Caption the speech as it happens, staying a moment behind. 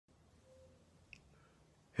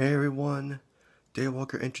Hey everyone,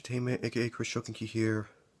 Daywalker Entertainment, aka Chris Shokinki here.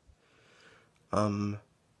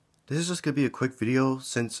 This is just gonna be a quick video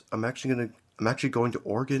since I'm actually going to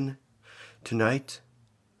Oregon tonight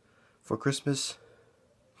for Christmas.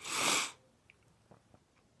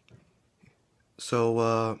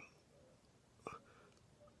 So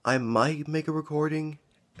I might make a recording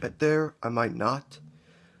at there, I might not.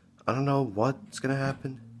 I don't know what's gonna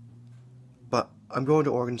happen, but I'm going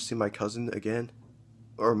to Oregon to see my cousin again,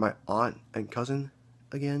 or my aunt and cousin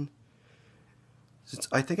again. Since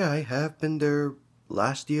I think I have been there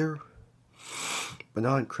last year, but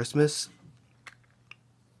not on Christmas.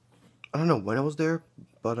 I don't know when I was there,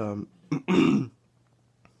 but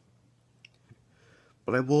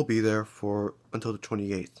but I will be there for until the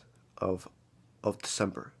 28th of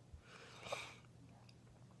December.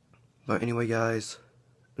 But anyway, guys,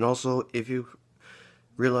 and also if you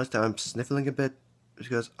realize that I'm sniffling a bit, it's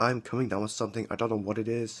because I'm coming down with something. I don't know what it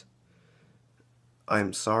is.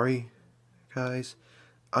 I'm sorry, guys.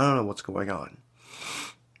 I don't know what's going on.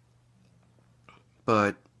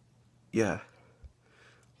 But yeah,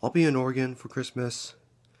 I'll be in Oregon for Christmas.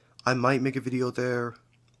 I might make a video there.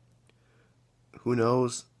 Who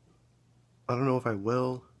knows? I don't know if I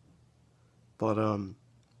will. But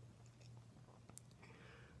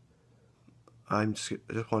I just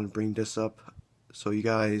want to bring this up so you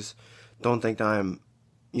guys don't think that I'm,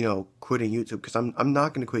 quitting YouTube, because I'm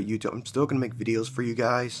not going to quit YouTube. I'm still going to make videos for you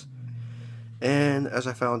guys. And as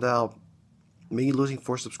I found out, me losing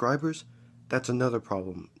 4 subscribers, that's another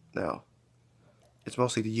problem now. It's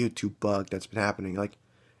mostly the YouTube bug that's been happening. Like,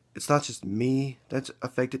 it's not just me that's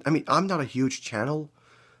affected. I mean, I'm not a huge channel,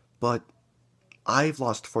 but I've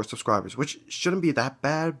lost 4 subscribers, which shouldn't be that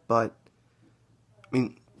bad, but I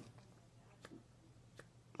mean,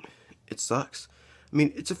 it sucks. I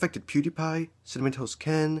mean, it's affected PewDiePie, Cinnamon Toast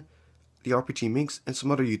Ken, the RPG Minx, and some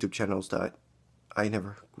other YouTube channels that I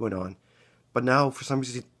never went on. But now, for some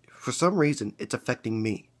reason, it's affecting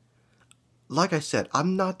me. Like I said,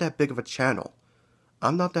 I'm not that big of a channel.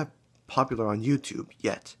 I'm not that popular on YouTube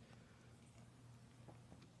yet.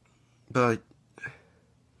 But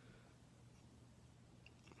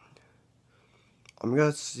I'm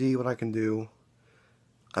gonna see what I can do.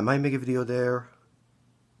 I might make a video there.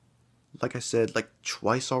 Like I said, like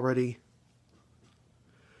twice already.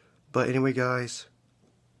 But anyway, guys,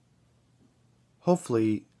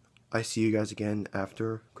 hopefully I see you guys again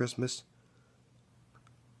after Christmas.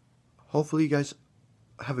 Hopefully you guys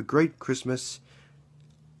have a great Christmas.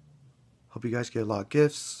 Hope you guys get a lot of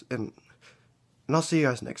gifts, and I'll see you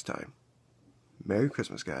guys next time. Merry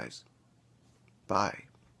Christmas, guys. Bye.